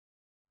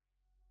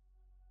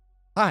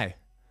Hi.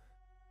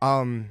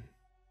 Um,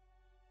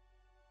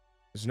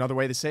 there's another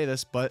way to say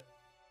this, but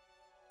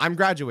I'm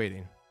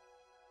graduating.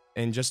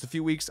 In just a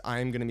few weeks,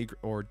 I'm going to be,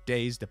 or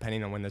days,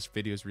 depending on when this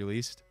video is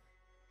released,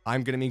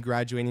 I'm going to be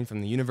graduating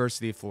from the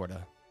University of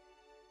Florida.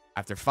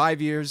 After 5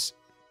 years,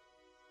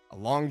 a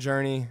long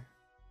journey,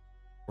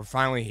 we're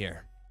finally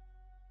here.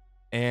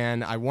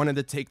 And I wanted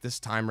to take this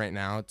time right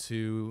now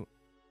to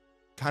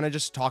kind of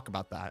just talk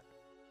about that,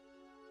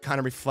 kind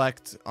of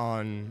reflect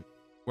on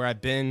where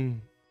I've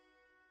been,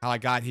 how I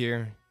got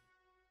here,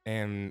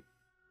 and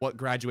what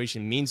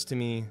graduation means to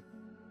me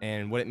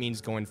and what it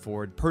means going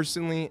forward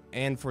personally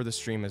and for the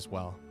stream as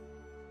well.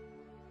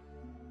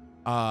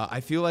 I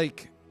feel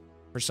like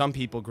for some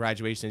people,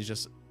 graduation is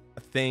just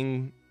a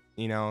thing,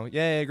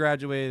 yay, I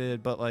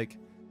graduated. But like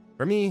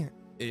for me,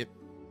 it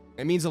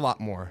means a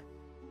lot more.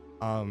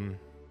 Now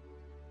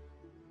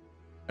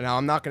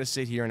I'm not gonna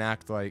sit here and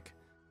act like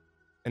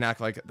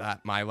that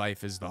my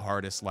life is the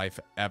hardest life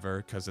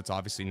ever, because it's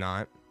obviously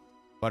not.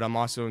 But I'm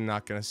also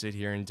not gonna sit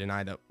here and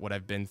deny that what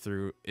I've been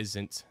through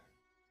isn't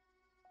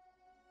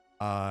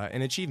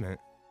an achievement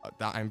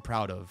that I'm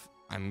proud of.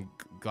 I'm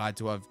glad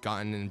to have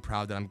gotten and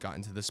proud that I've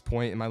gotten to this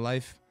point in my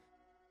life.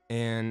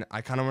 And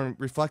I kind of want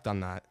to reflect on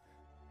that.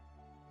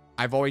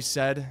 I've always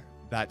said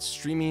that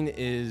streaming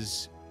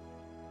is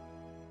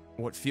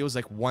what feels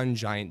like one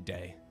giant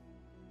day.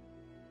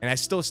 And I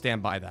still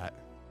stand by that.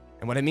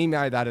 And what I mean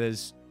by that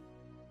is,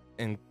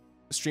 and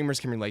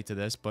streamers can relate to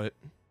this, but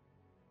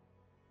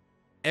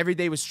every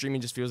day with streaming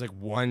just feels like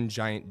one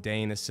giant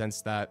day, in a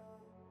sense that,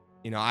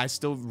 I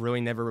still really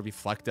never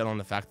reflected on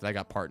the fact that I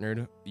got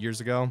partnered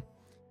years ago.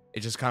 It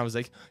just kind of was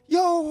like,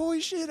 yo,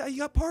 holy shit, I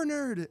got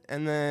partnered.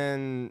 And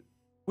then,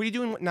 what are you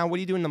doing now? What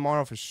are you doing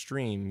tomorrow for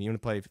stream? You want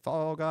to play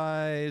Fall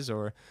Guys,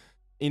 or,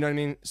 you know what I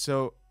mean?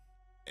 So,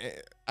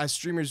 as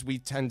streamers, we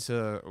tend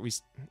to,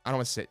 I don't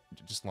want to say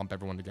just lump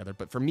everyone together,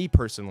 but for me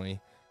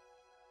personally,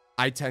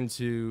 I tend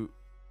to,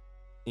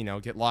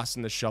 get lost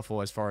in the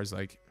shuffle as far as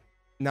like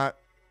not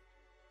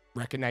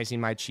recognizing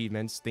my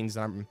achievements, things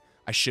that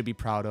I should be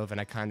proud of,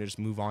 and I kind of just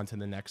move on to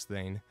the next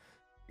thing,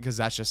 because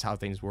that's just how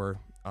things were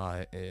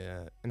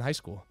in high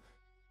school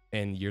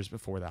and years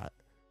before that.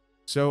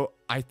 So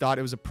I thought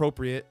it was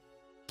appropriate,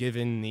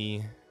 given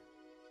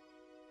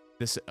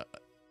this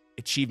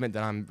achievement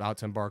that I'm about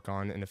to embark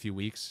on in a few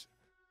weeks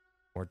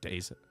or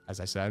days, as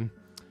I said,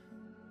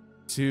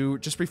 to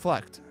just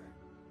reflect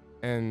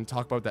and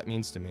talk about what that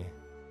means to me.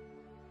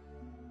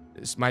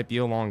 This might be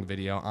a long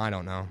video, I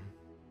don't know.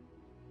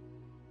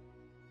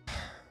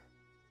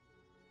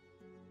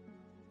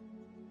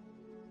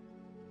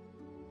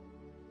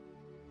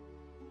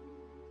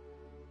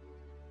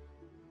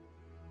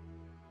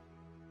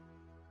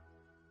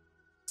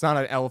 It's not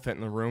an elephant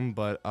in the room,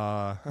 but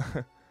I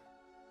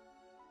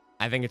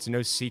think it's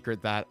no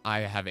secret that I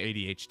have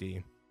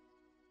ADHD.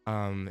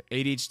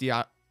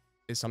 ADHD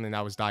is something that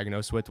I was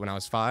diagnosed with when I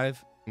was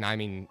 5. And I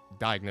mean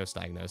diagnosed.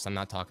 I'm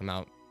not talking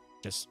about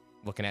just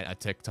looking at a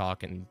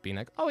TikTok and being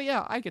like, oh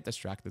yeah, I get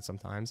distracted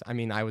sometimes. I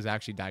mean, I was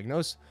actually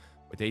diagnosed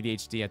with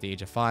ADHD at the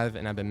age of 5,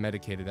 and I've been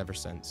medicated ever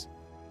since.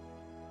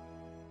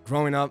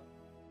 Growing up,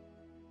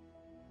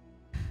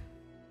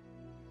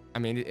 I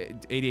mean,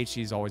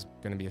 ADHD is always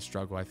going to be a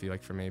struggle, I feel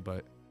like, for me.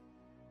 But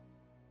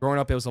growing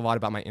up, it was a lot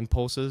about my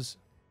impulses.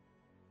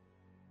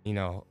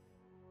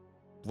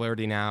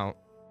 Blurting out,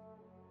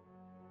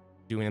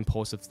 doing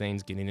impulsive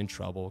things, getting in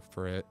trouble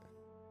for it.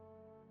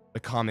 The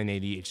common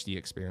ADHD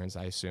experience,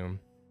 I assume.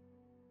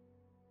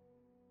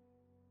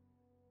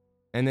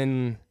 And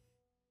then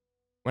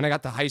when I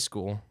got to high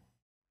school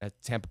at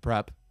Tampa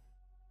Prep,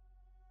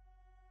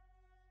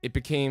 it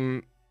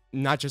became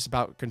not just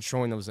about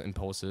controlling those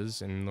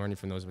impulses and learning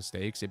from those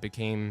mistakes. It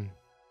became,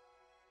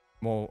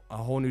 well, a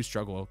whole new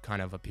struggle kind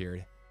of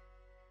appeared.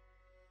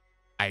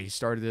 I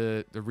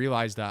started to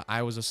realize that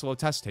I was a slow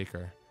test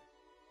taker.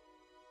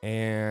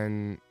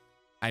 And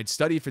I'd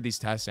study for these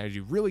tests, and I'd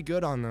do really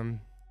good on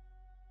them.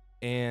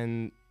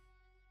 And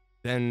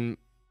then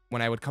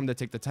when I would come to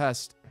take the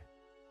test,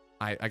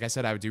 like I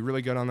said, I would do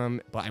really good on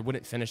them, but I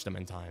wouldn't finish them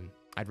in time.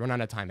 I'd run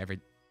out of time every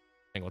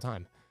single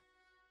time.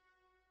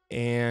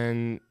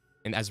 And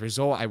as a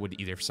result, I would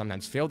either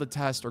sometimes fail the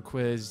test or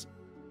quiz,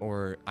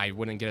 or I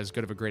wouldn't get as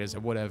good of a grade as I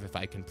would have if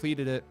I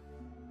completed it.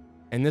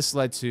 And this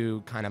led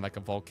to kind of like a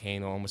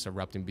volcano almost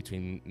erupting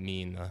between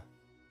me and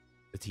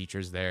the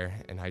teachers there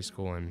in high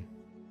school. And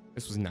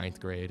this was 9th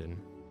grade. And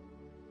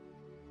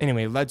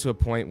anyway, it led to a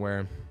point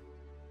where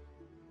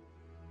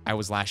I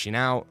was lashing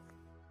out,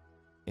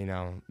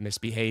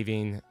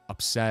 misbehaving,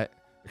 upset,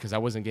 because I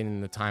wasn't getting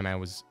the time I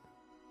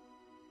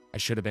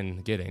should have been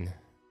getting.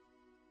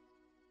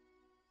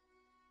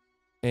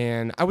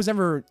 And I was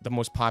never the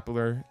most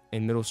popular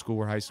in middle school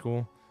or high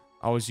school.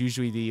 I was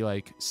usually the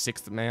like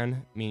 6th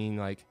man, meaning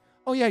like,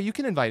 oh yeah, you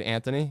can invite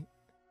Anthony.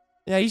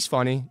 Yeah, he's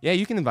funny. Yeah,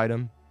 you can invite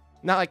him.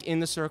 Not like in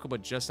the circle,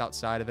 but just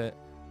outside of it.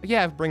 Like,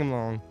 yeah, bring him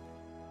along.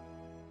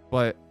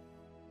 But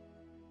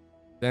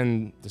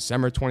then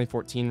December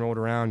 2014 rolled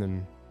around,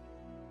 and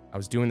I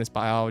was doing this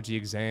biology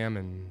exam,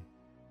 and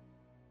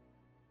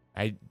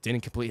I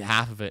didn't complete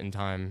half of it in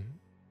time.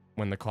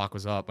 when the clock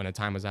was up, when the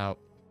time was out,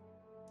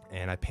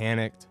 and I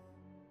panicked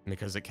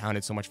because it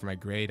counted so much for my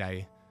grade.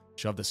 I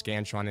shoved the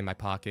Scantron in my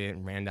pocket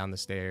and ran down the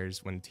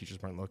stairs when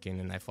teachers weren't looking,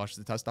 and I flushed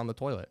the test down the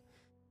toilet.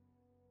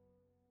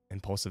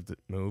 Impulsive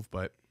move,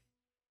 but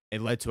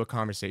it led to a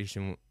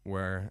conversation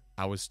where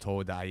I was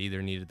told that I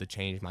either needed to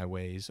change my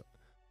ways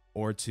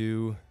or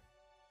to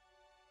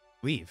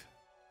leave.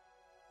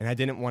 And I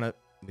didn't want to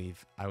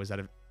leave. I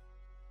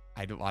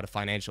had a lot of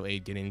financial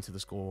aid getting into the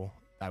school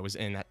I was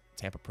in at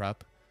Tampa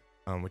Prep,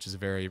 which is a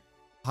very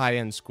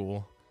high-end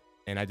school,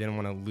 and I didn't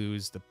want to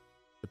lose the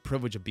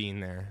privilege of being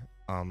there,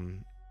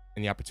 and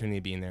the opportunity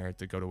of being there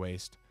to go to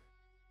waste.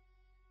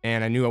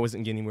 And I knew I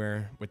wasn't getting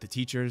anywhere with the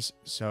teachers,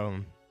 so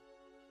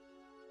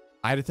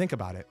I had to think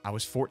about it. I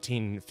was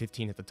 14,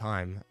 15 at the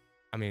time.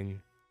 I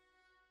mean,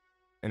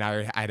 and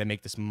I had to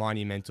make this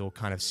monumental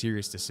kind of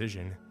serious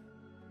decision.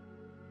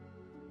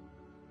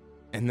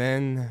 And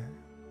then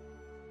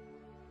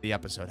the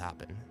episode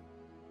happened.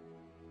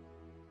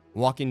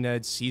 Walking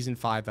Dead Season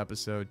 5,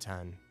 Episode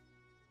 10.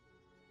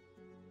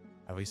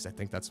 At least I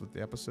think that's what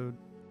the episode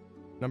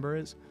number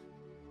is.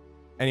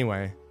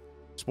 Anyway,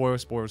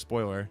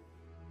 spoiler.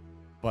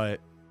 But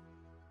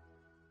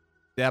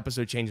the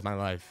episode changed my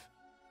life.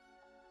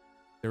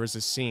 There was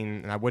a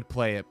scene, and I would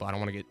play it, but I don't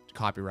want to get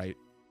copyright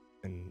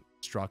and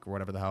struck or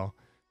whatever the hell.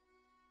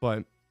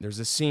 But there's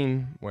a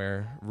scene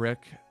where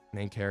Rick,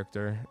 main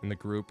character, and the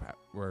group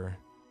were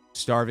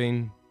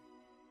starving,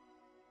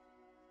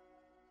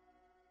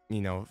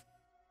 you know,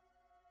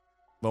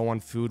 low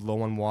on food,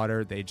 low on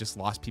water. They just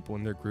lost people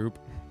in their group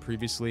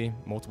previously,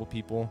 multiple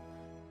people.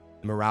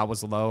 The morale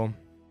was low.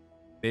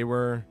 It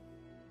was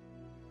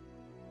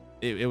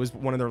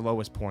one of their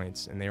lowest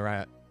points, and they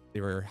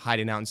were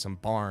hiding out in some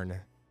barn,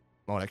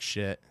 all like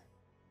shit,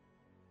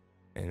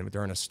 and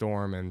during a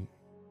storm. And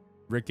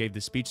Rick gave the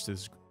speech to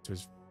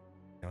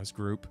his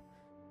group,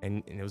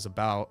 and it was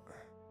about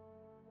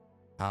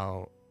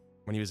how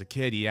when he was a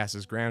kid, he asked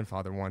his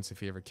grandfather once if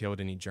he ever killed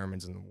any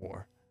Germans in the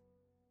war,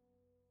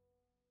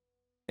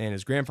 and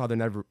his grandfather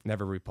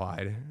never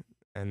replied.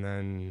 And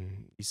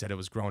then he said it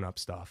was grown-up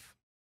stuff.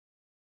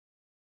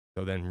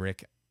 So then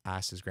Rick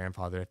asked his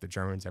grandfather if the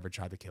Germans ever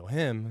tried to kill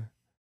him,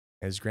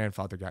 and his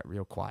grandfather got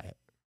real quiet.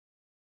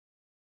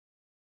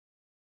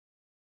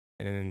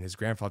 And then his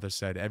grandfather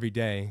said every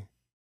day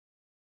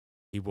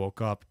he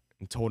woke up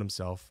and told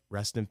himself,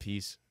 rest in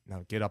peace,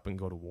 now get up and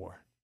go to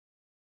war.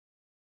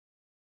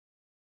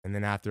 And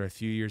then after a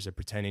few years of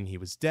pretending he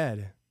was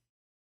dead,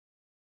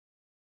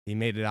 he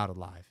made it out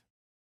alive.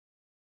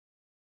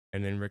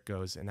 And then Rick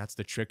goes, and that's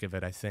the trick of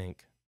it, I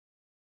think.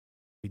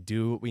 We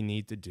do what we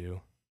need to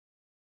do,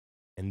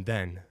 and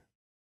then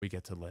we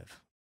get to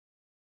live.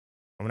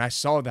 And when I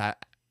saw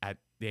that at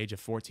the age of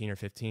 14 or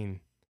 15,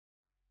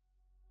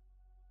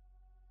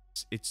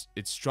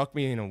 it struck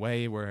me in a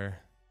way where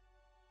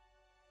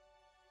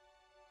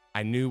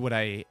I knew what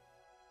I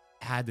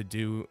had to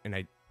do, and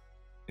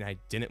I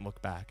didn't look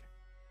back.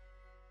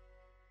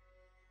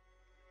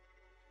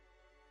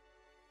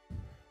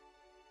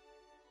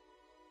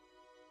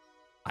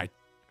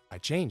 I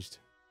changed.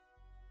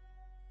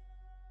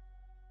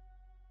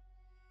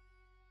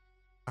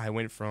 I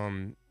went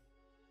from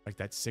like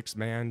that 6th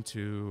man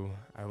to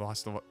I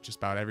lost just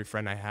about every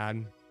friend I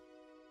had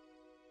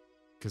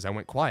because I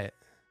went quiet.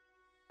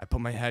 I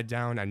put my head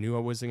down. I knew I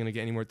wasn't going to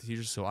get anywhere with the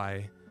teachers, so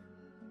I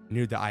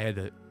knew that I had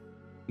to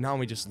not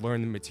only just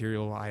learn the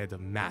material, I had to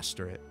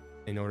master it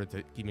in order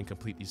to even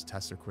complete these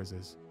tests or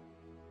quizzes.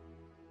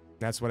 And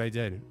that's what I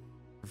did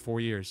for 4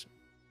 years.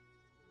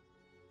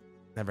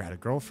 Never had a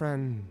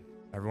girlfriend.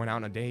 Never went out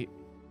on a date.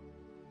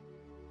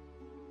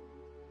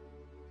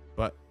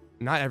 But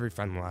not every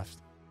friend left.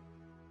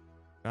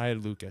 I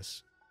had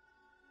Lucas.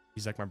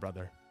 He's like my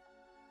brother.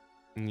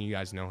 And you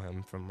guys know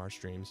him from our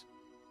streams.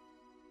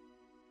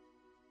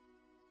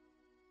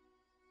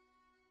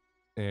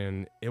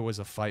 And it was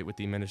a fight with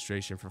the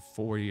administration for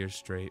 4 years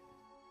straight.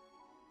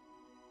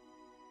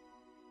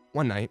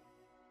 One night,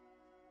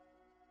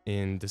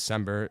 in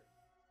December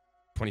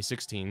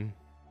 2016,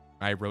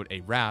 I wrote a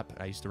rap.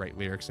 I used to write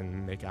lyrics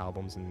and make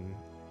albums and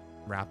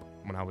rap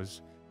when I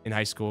was in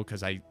high school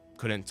because I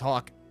couldn't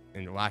talk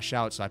and lash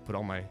out, so I put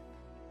all my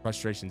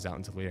frustrations out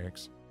into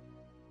lyrics.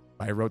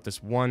 I wrote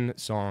this one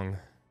song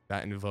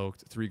that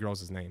invoked 3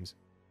 girls' names.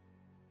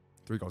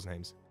 3 girls'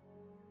 names.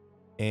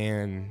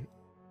 And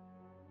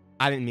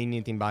I didn't mean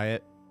anything by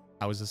it.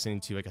 I was listening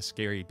to like a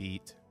scary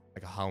beat,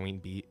 like a Halloween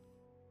beat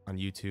on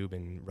YouTube,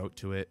 and wrote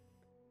to it.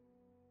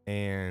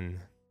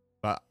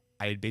 But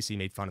I had basically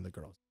made fun of the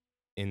girls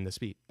in the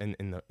speech, in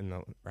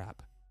the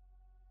rap.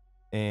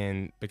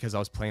 And because I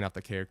was playing off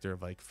the character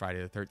of like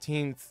Friday the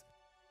 13th,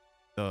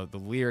 the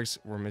lyrics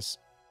were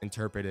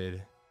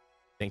misinterpreted,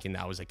 thinking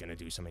that I was like gonna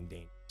do something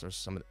dangerous or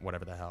some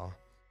whatever the hell.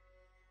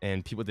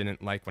 And people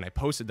didn't like when I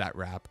posted that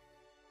rap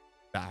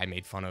that I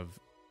made fun of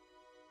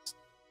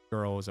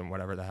girls and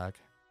whatever the heck.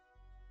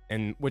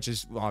 And which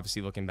is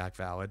obviously looking back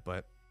valid,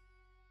 but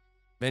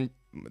then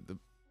the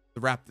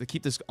rap, to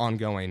keep this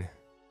ongoing,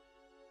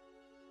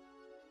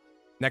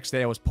 next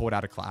day I was pulled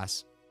out of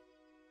class.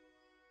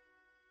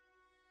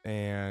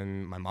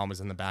 and my mom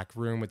was in the back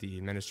room with the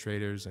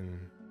administrators, and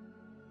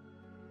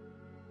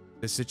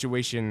the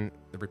situation,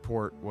 the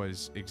report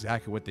was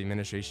exactly what the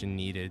administration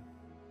needed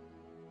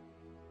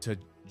to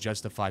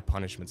justify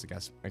punishments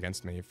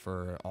against me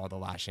for all the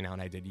lashing out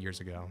I did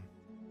years ago.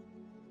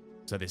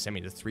 So they sent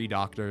me to 3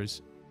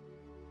 doctors,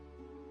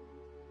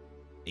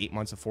 8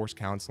 months of forced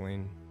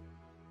counseling,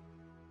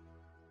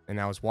 and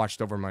I was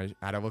watched over I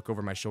had to look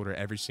over my shoulder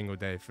every single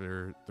day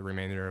for the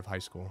remainder of high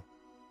school.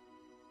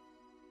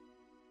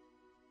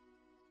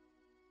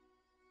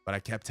 But I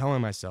kept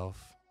telling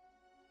myself,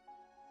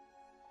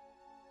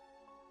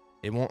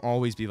 it won't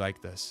always be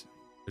like this.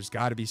 There's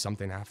got to be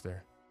something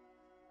after.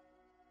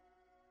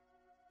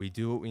 We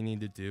do what we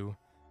need to do,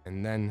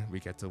 and then we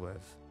get to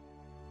live.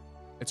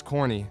 It's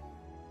corny,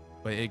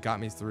 but it got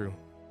me through.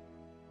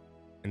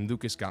 And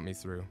Lucas got me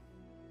through.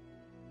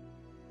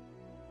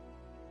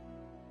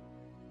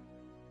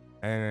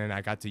 And then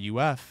I got to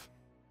UF,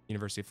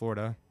 University of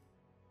Florida,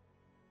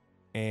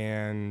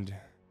 and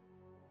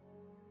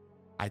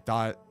I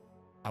thought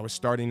I was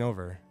starting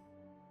over.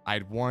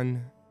 I'd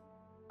won.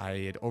 I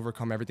had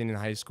overcome everything in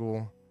high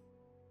school.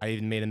 I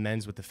even made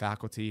amends with the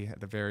faculty at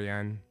the very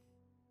end.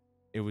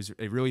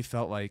 It really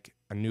felt like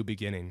a new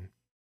beginning.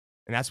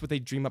 And that's what they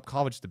dream up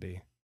college to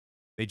be.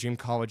 They dream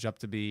college up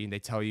to be, they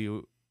tell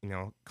you,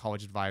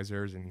 college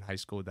advisors in high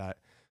school that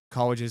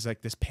college is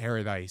like this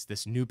paradise,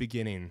 this new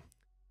beginning,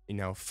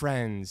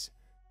 friends,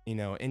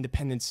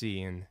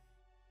 independency. And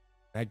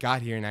I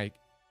got here and I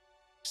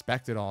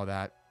expected all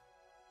that,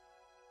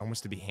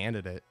 almost to be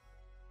handed it.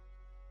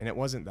 And it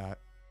wasn't that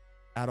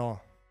at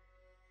all.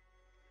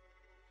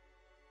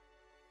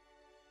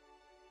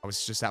 I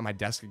was just at my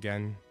desk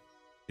again,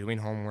 doing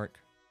homework.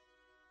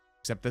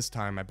 Except this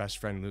time, my best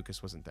friend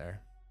Lucas wasn't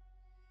there.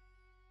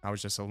 I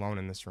was just alone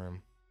in this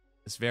room.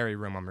 This very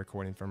room I'm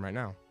recording from right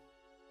now.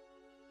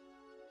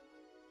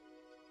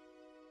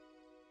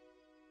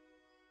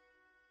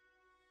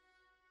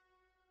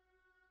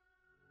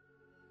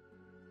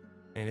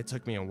 And it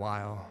took me a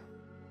while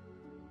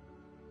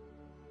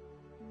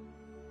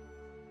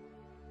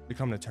to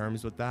come to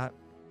terms with that.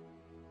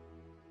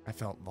 I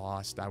felt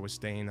lost. I was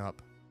staying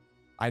up.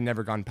 I'd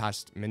never gone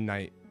past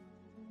midnight,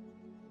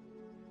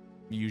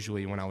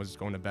 usually when I was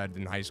going to bed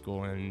in high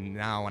school. And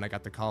now when I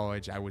got to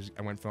college, I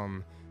went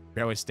from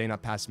barely staying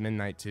up past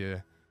midnight to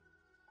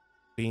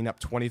being up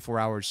 24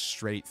 hours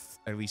straight,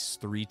 at least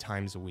 3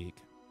 times a week.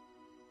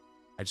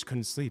 I just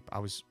couldn't sleep. I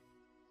was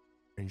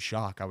in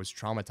shock. I was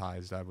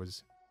traumatized.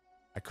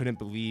 I couldn't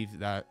believe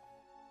that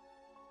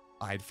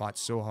I had fought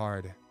so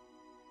hard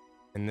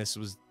and this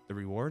was the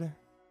reward.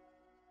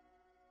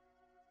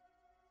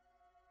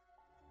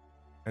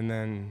 And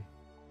then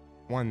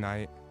one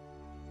night,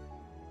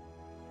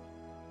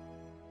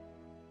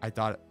 I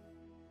thought to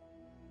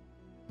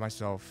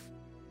myself,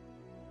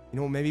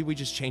 maybe we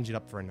just change it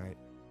up for a night.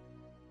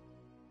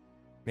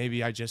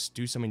 Maybe I just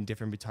do something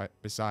different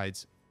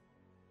besides,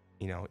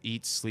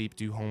 eat, sleep,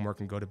 do homework,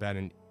 and go to bed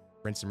and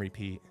rinse and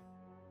repeat.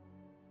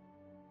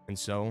 And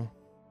so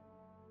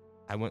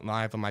I went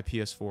live on my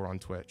PS4 on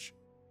Twitch.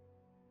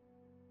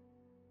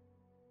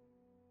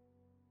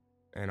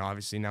 And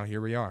obviously now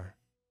here we are.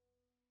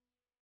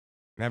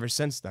 And ever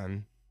since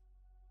then,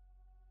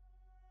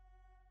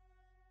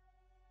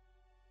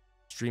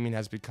 streaming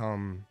has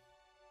become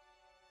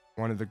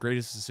one of the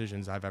greatest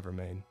decisions I've ever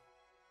made.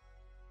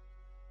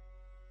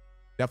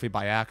 Definitely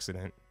by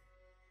accident.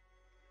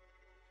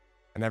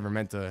 I never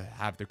meant to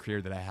have the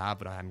career that I have,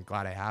 but I'm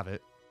glad I have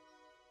it.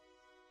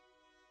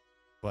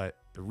 But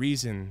the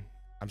reason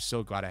I'm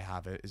so glad I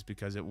have it is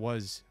because it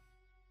was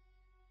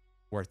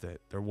worth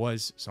it. There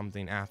was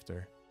something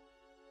after.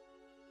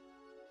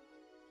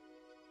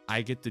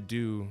 I get to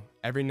do,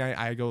 every night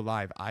I go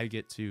live, I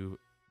get to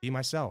be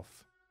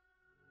myself.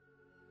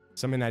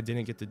 Something I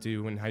didn't get to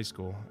do in high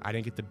school. I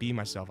didn't get to be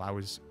myself. I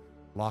was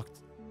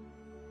locked.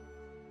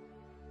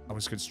 I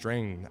was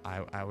constrained.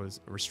 I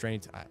was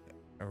restrained,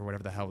 or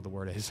whatever the hell the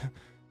word is.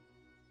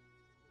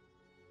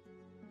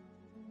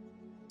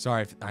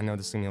 Sorry if I know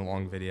this is going to be a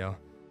long video.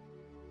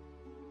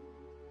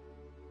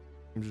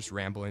 I'm just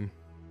rambling.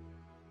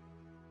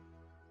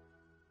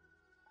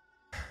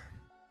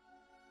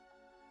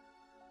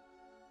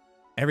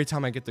 Every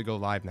time I get to go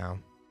live now,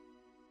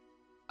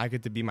 I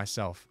get to be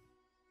myself.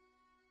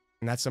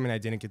 And that's something I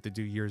didn't get to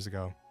do years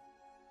ago.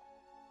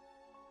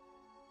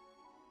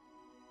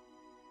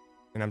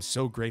 And I'm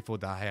so grateful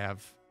that I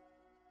have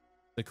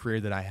the career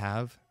that I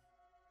have.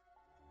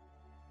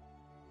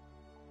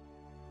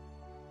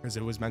 Because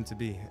it was meant to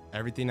be.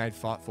 Everything I'd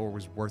fought for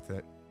was worth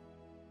it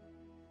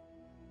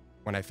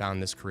when I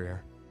found this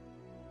career.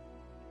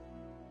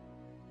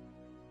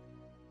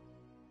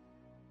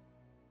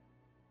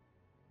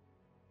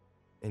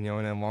 And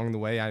and along the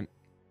way, I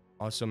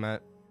also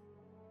met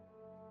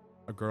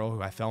a girl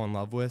who I fell in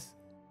love with.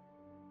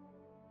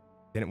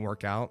 Didn't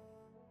work out.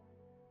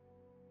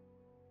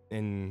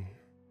 And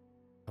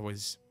I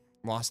was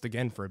lost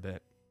again for a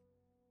bit.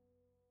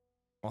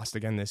 Lost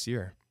again this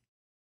year.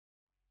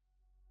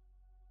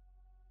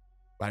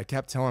 But I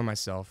kept telling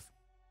myself,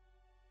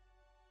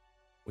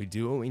 we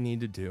do what we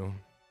need to do,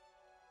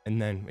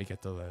 and then we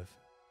get to live.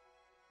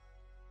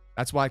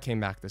 That's why I came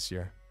back this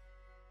year.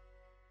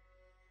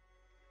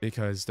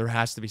 Because there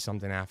has to be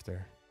something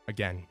after,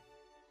 again.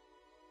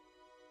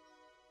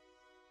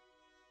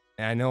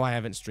 And I know I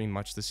haven't streamed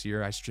much this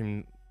year. I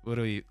streamed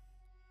literally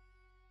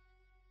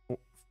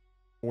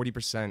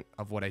 40%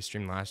 of what I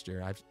streamed last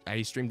year.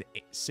 I streamed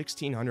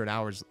 1,600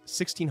 hours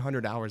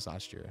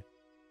last year.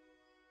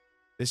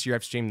 This year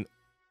I've streamed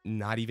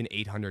not even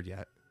 800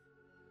 yet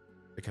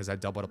because I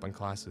doubled up on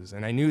classes.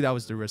 And I knew that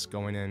was the risk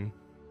going in.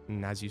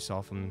 And as you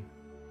saw from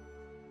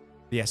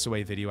the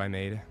SOA video I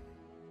made,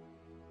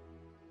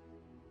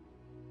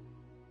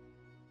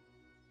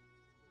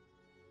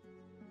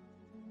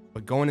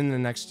 but going into the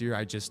next year,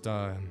 I just,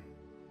 I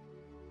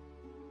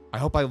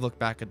hope I look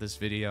back at this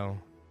video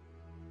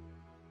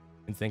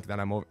and think that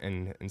I'm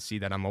and see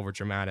that I'm over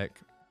dramatic,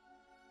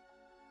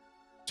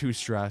 too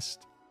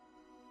stressed.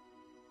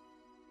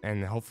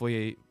 And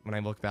hopefully when I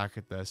look back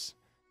at this,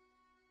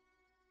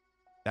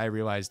 I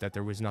realized that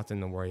there was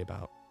nothing to worry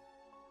about,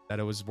 that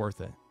it was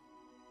worth it.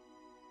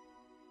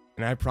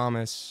 And I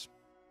promise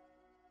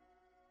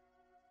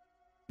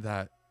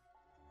that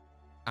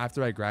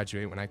after I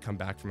graduate, when I come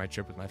back from my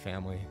trip with my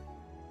family,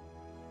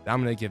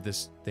 I'm going to give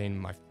this thing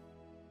my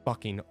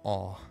fucking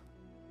all.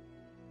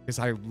 Because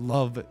I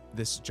love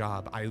this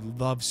job. I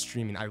love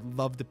streaming. I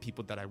love the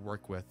people that I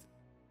work with.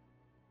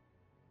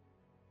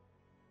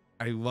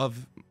 I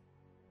love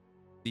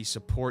the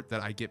support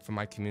that I get from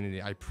my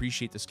community. I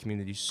appreciate this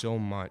community so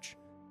much.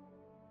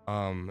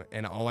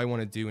 And all I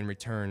want to do in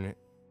return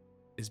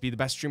is be the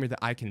best streamer that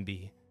I can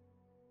be.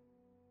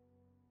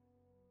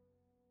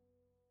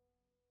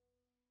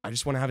 I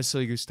just want to have a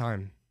silly goose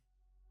time.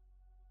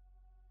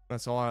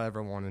 That's all I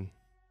ever wanted.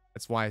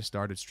 That's why I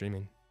started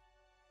streaming.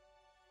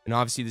 And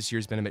obviously this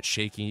year's been a bit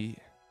shaky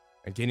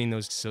at getting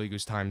those silly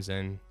goose times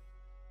in.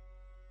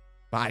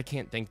 But I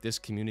can't thank this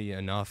community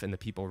enough and the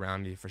people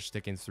around me for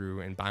sticking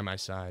through and by my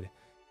side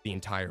the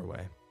entire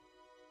way.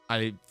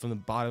 From the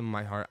bottom of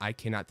my heart, I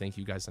cannot thank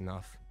you guys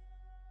enough.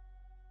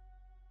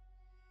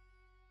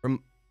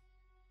 From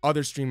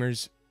other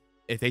streamers,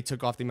 if they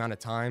took off the amount of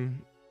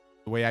time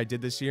the way I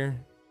did this year,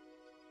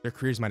 their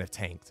careers might have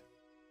tanked.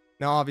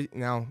 Now,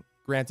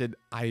 granted,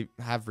 I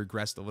have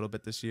regressed a little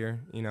bit this year,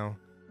 you know,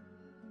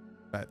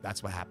 but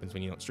that's what happens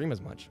when you don't stream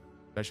as much,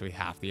 especially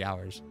half the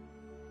hours.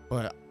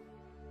 But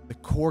the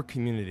core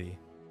community,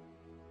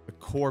 the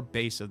core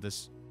base of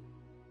this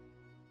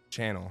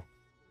channel,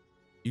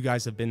 you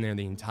guys have been there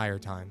the entire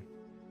time,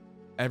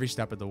 every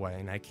step of the way,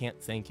 and I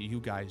can't thank you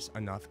guys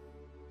enough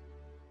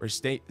for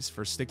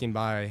sticking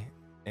by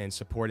and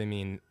supporting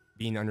me and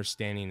being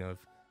understanding of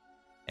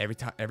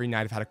every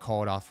night I've had to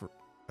call it off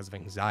because of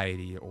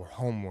anxiety or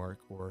homework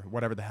or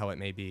whatever the hell it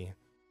may be.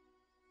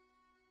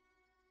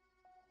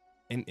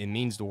 It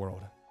means the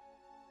world.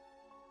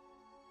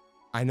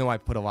 I know I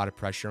put a lot of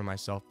pressure on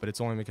myself, but it's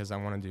only because I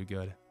want to do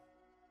good.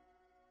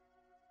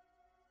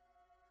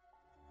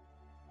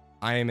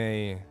 I am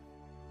a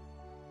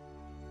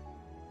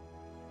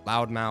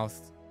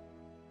loudmouth,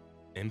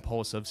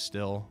 impulsive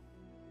still,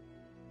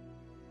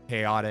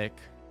 chaotic,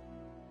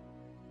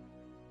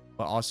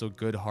 but also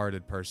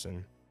good-hearted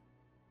person.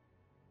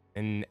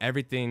 And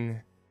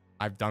everything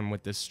I've done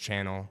with this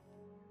channel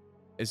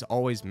is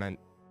always meant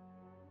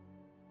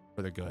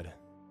for the good.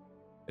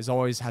 It's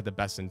always had the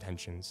best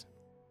intentions.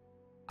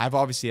 I've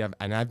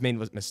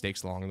made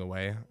mistakes along the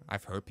way.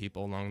 I've hurt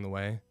people along the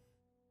way.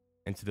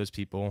 And to those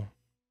people,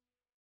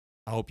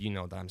 I hope you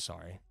know that I'm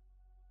sorry.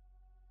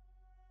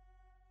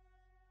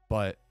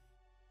 But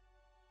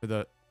for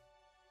the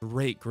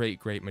great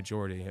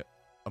majority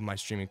of my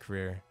streaming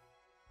career,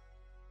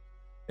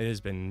 it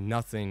has been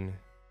nothing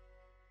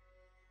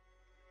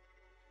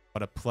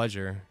but a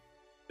pleasure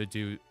to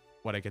do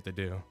what I get to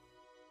do.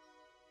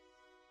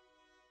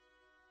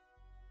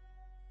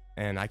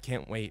 And I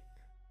can't wait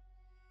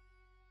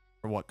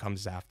for what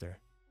comes after.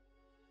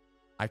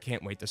 I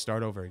can't wait to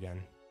start over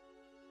again.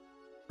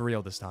 For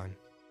real this time.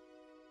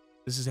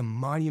 This is a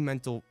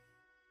monumental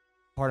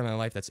part of my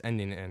life that's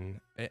ending, and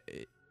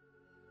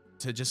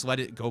to just let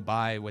it go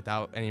by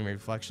without any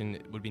reflection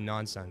would be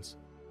nonsense.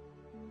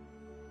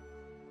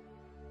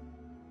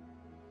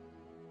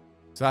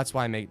 So that's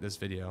why I make this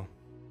video.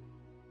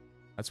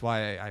 That's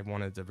why I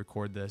wanted to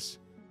record this.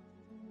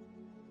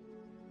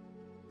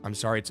 I'm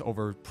sorry it's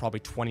over probably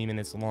 20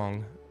 minutes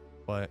long,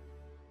 but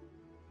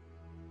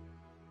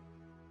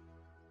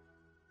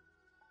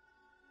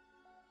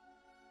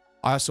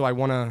also I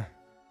want to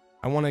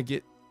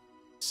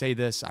say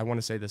this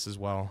as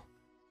well,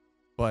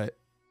 but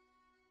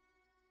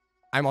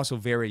I'm also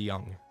very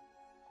young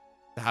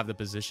to have the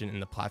position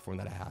and the platform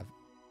that I have.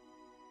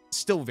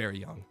 Still very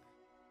young.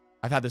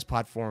 I've had this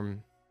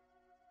platform,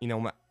 you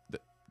know,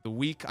 the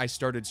week I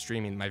started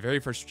streaming, my very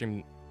first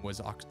stream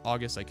was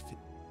August like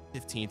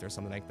 15th or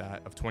something like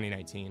that of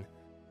 2019.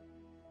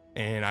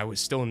 And I was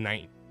still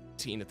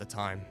 19 at the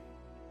time.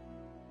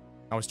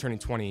 I was turning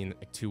 20 in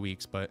like 2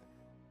 weeks, but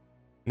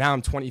now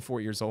I'm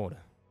 24 years old.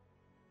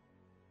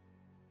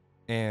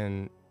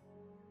 And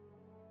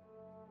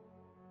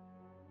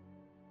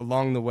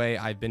along the way,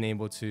 I've been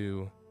able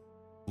to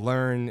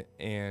learn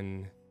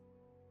and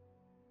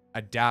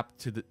adapt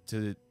to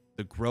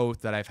the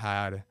growth that I've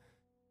had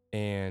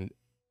and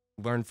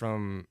learn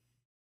from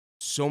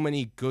so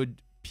many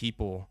good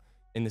people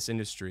in this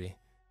industry.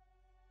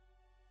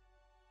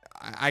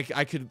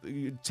 I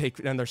could take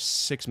another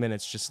 6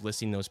 minutes just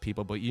listing those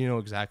people, but you know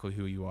exactly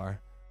who you are.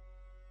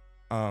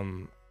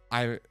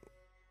 I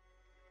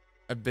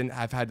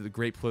I've had the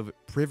great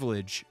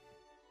privilege.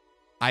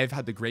 I've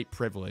had the great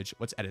privilege.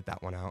 Let's edit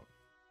that one out.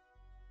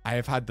 I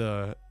have had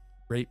the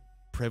great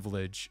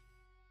privilege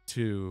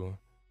to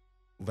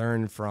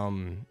learn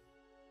from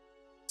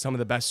some of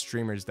the best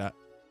streamers that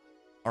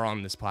are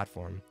on this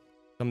platform.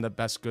 Some of the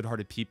best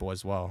good-hearted people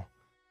as well,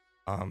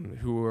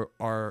 who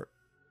are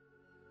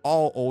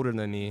all older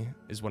than me,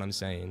 is what I'm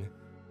saying,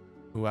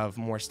 who have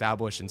more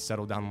established and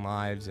settled down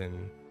lives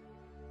and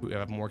who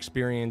have more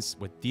experience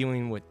with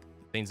dealing with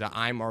things that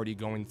I'm already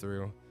going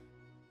through.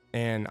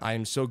 And I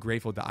am so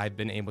grateful that I've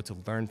been able to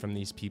learn from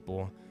these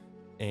people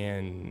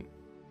and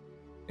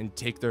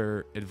take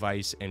their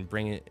advice and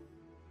bring it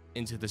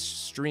into the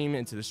stream,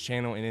 into this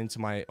channel, and into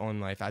my own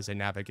life as I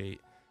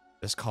navigate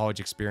this college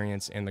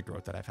experience and the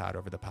growth that I've had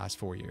over the past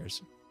 4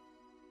 years.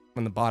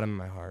 From the bottom of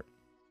my heart.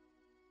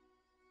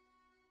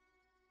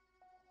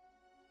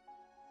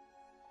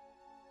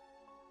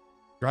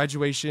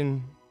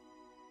 Graduation,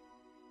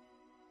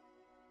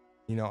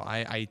 you know,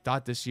 I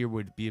thought this year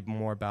would be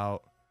more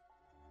about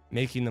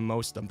making the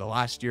most of the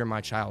last year of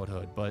my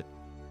childhood, but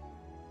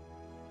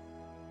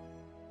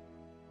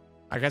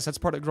I guess that's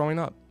part of growing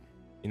up,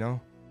 you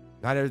know?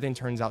 Not everything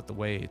turns out the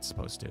way it's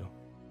supposed to.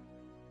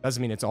 Doesn't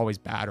mean it's always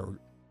bad or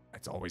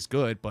it's always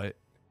good, but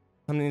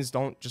some things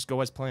don't just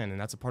go as planned,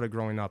 and that's a part of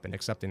growing up and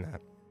accepting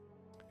that.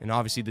 And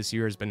obviously this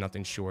year has been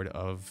nothing short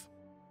of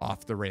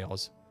off the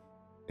rails,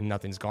 and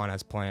nothing's gone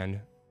as planned.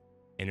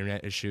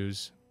 Internet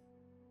issues,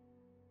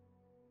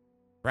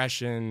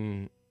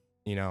 depression,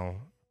 you know,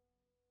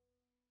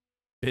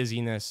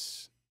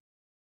 busyness,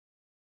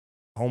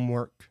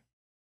 homework,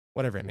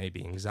 whatever it may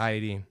be,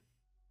 anxiety.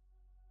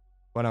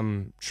 But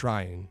I'm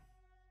trying,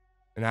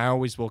 and I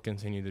always will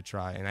continue to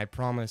try. And I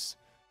promise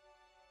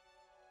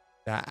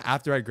that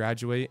after I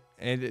graduate,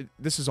 and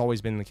this has always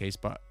been the case,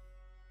 but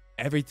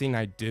everything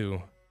I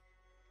do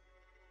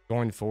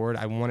going forward,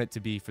 I want it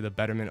to be for the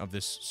betterment of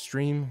this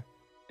stream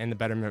and the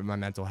betterment of my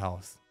mental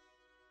health.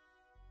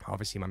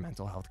 Obviously, my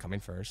mental health coming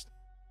first.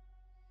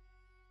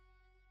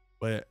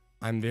 But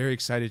I'm very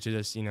excited to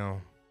just, you know,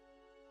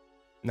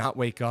 not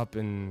wake up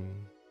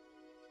and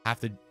have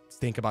to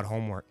think about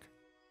homework.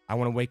 I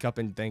want to wake up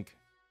and think,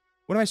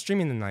 what am I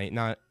streaming tonight?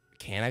 Not,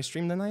 can I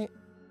stream tonight?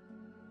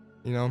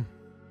 You know,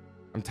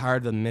 I'm tired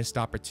of the missed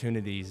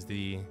opportunities,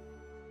 the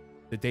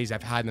days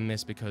I've had to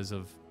miss because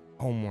of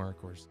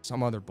homework or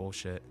some other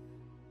bullshit.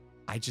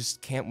 I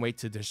just can't wait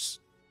to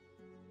just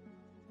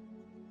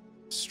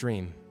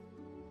stream.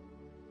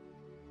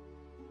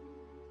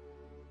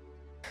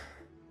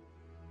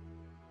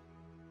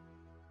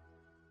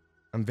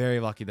 I'm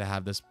very lucky to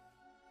have this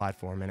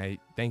platform, and I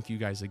thank you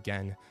guys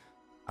again.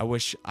 I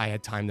wish I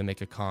had time to make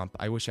a comp.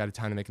 I wish I had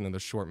time to make another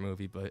short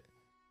movie, but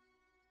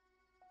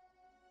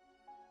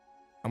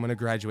I'm going to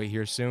graduate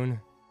here soon,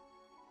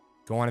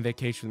 go on a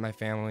vacation with my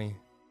family,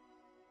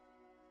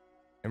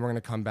 and we're going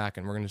to come back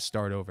and we're going to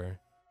start over.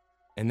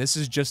 And this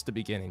is just the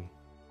beginning,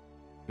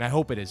 and I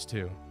hope it is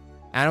too.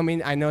 I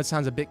know it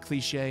sounds a bit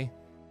cliche,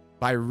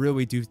 but I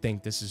really do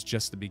think this is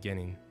just the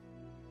beginning.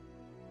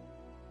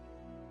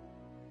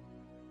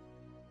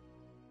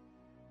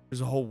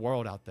 There's a whole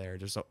world out there.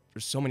 There's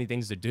so many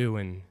things to do,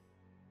 and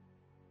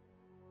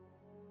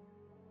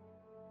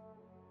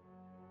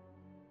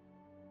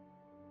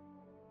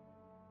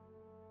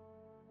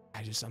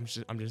I'm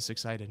just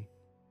excited.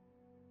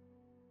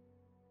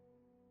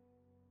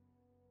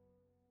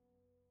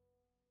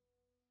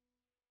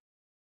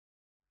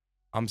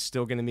 I'm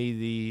still gonna be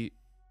the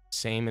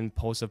same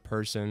impulsive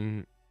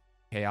person,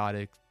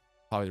 chaotic,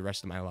 probably the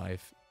rest of my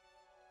life.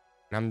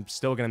 And I'm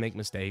still gonna make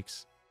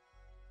mistakes.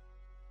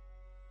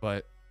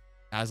 But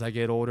as I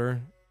get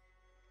older,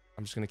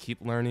 I'm just gonna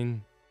keep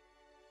learning,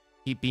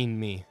 keep being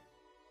me,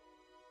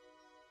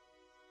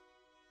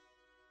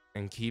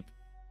 and keep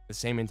the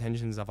same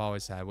intentions I've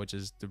always had, which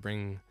is to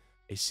bring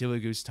a silly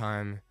goose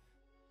time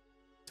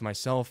to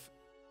myself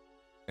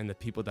and the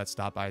people that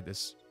stop by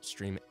this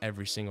stream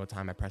every single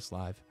time I press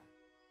live.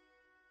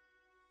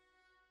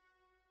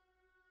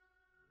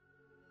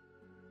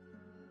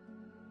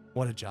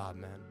 What a job,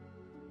 man.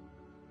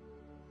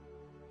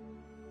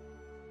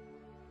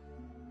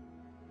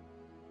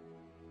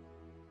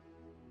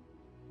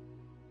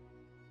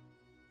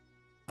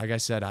 Like I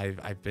said,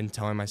 I've been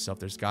telling myself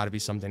there's got to be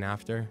something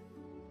after.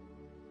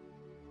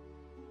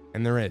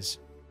 And there is.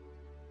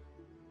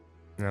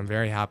 And I'm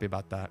very happy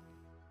about that.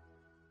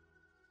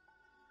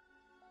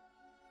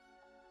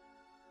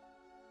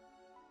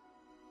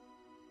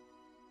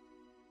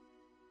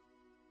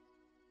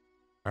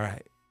 All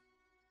right.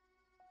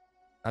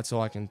 That's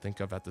all I can think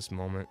of at this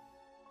moment.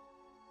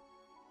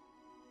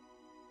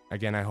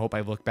 Again, I hope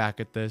I look back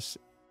at this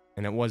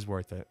and it was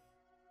worth it.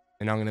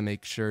 And I'm going to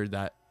make sure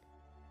that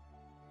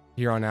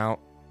here on out,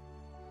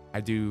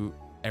 I do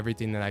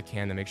everything that I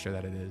can to make sure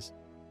that it is.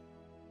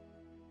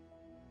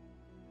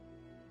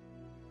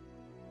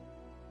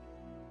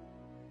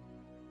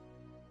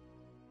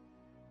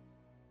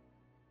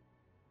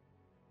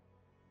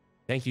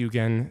 Thank you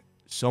again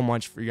so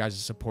much for you guys'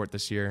 support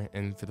this year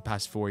and for the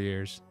past 4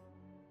 years.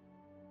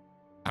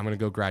 I'm going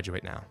to go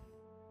graduate now.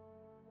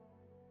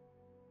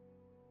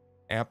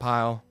 Ant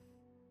Pile.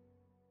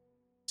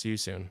 See you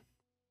soon.